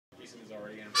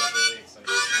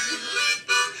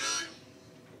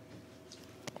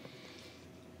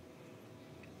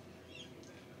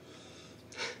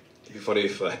funny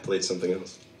if I played something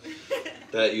else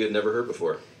that you had never heard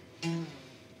before.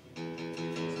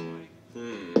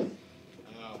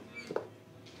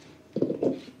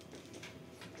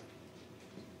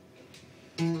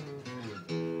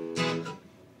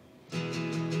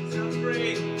 Sounds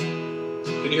great.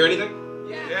 Can you hear anything?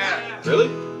 Yeah. Really?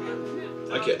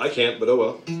 I can't, but oh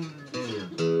well.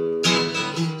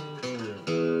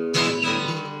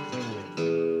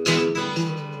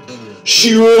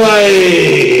 She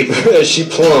ripe, she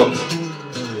plump,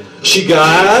 she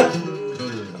got,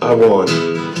 I won.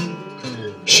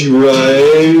 She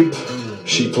ripe,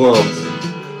 she plump,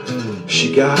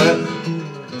 she got,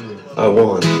 I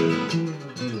won.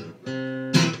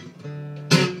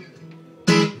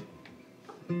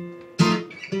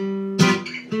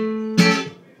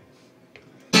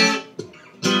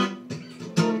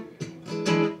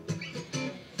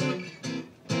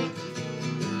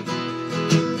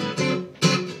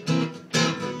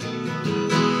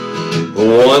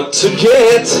 Want to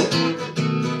get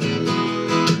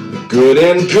good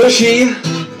and cushy,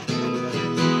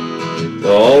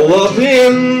 all up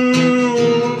in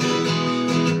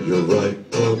your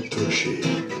right plump tushy.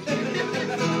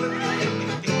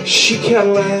 She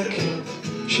Cadillac,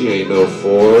 she ain't no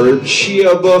Ford, she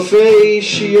a buffet,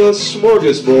 she a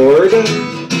smorgasbord.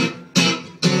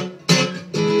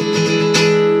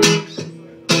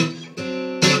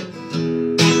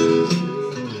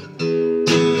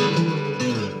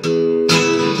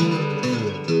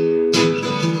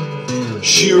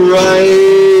 She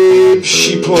ripe,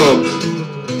 she plump,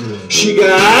 she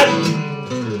got,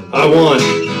 I won.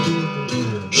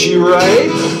 She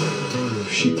ripe,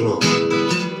 she plump,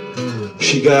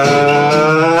 she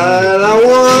got, I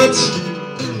want.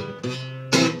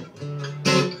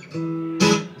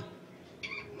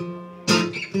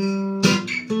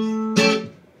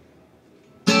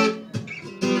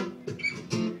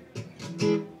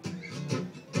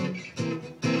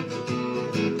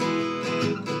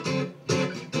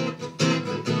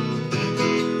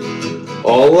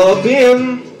 All up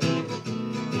in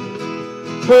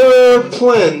her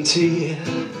plenty,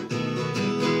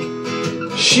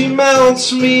 she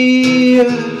mounts me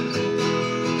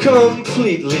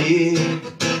completely.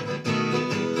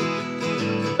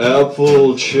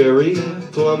 Apple, cherry,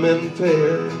 plum and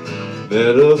pear,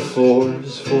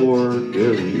 metaphors for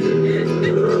derriere.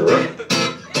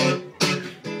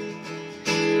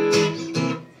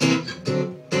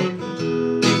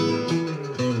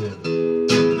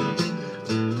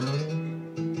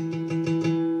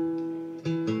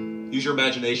 Use your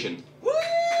imagination. Woo!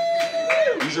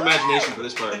 Use your imagination for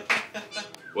this part.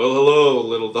 Well, hello,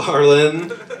 little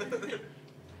darling.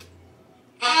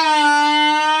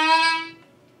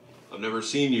 I've never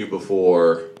seen you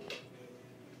before.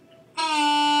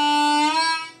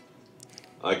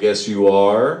 I guess you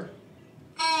are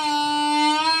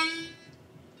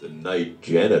the night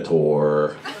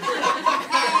janitor.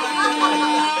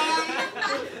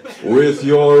 With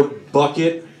your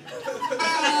bucket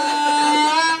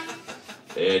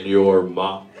and your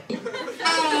mop,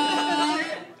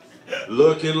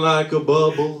 looking like a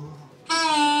bubble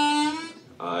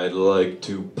I'd like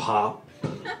to pop.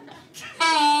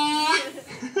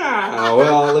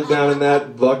 Well, I look down in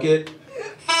that bucket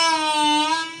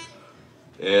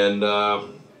and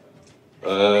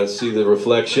see the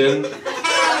reflection.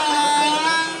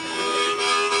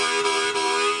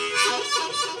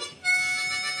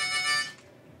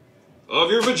 Of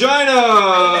your vagina!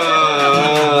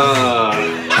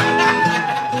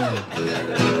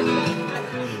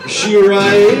 She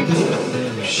ripe,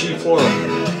 she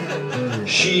plump,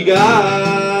 she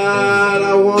got,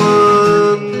 I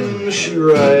won. She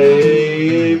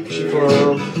ripe, she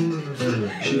plump,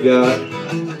 she got,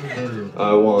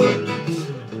 I won.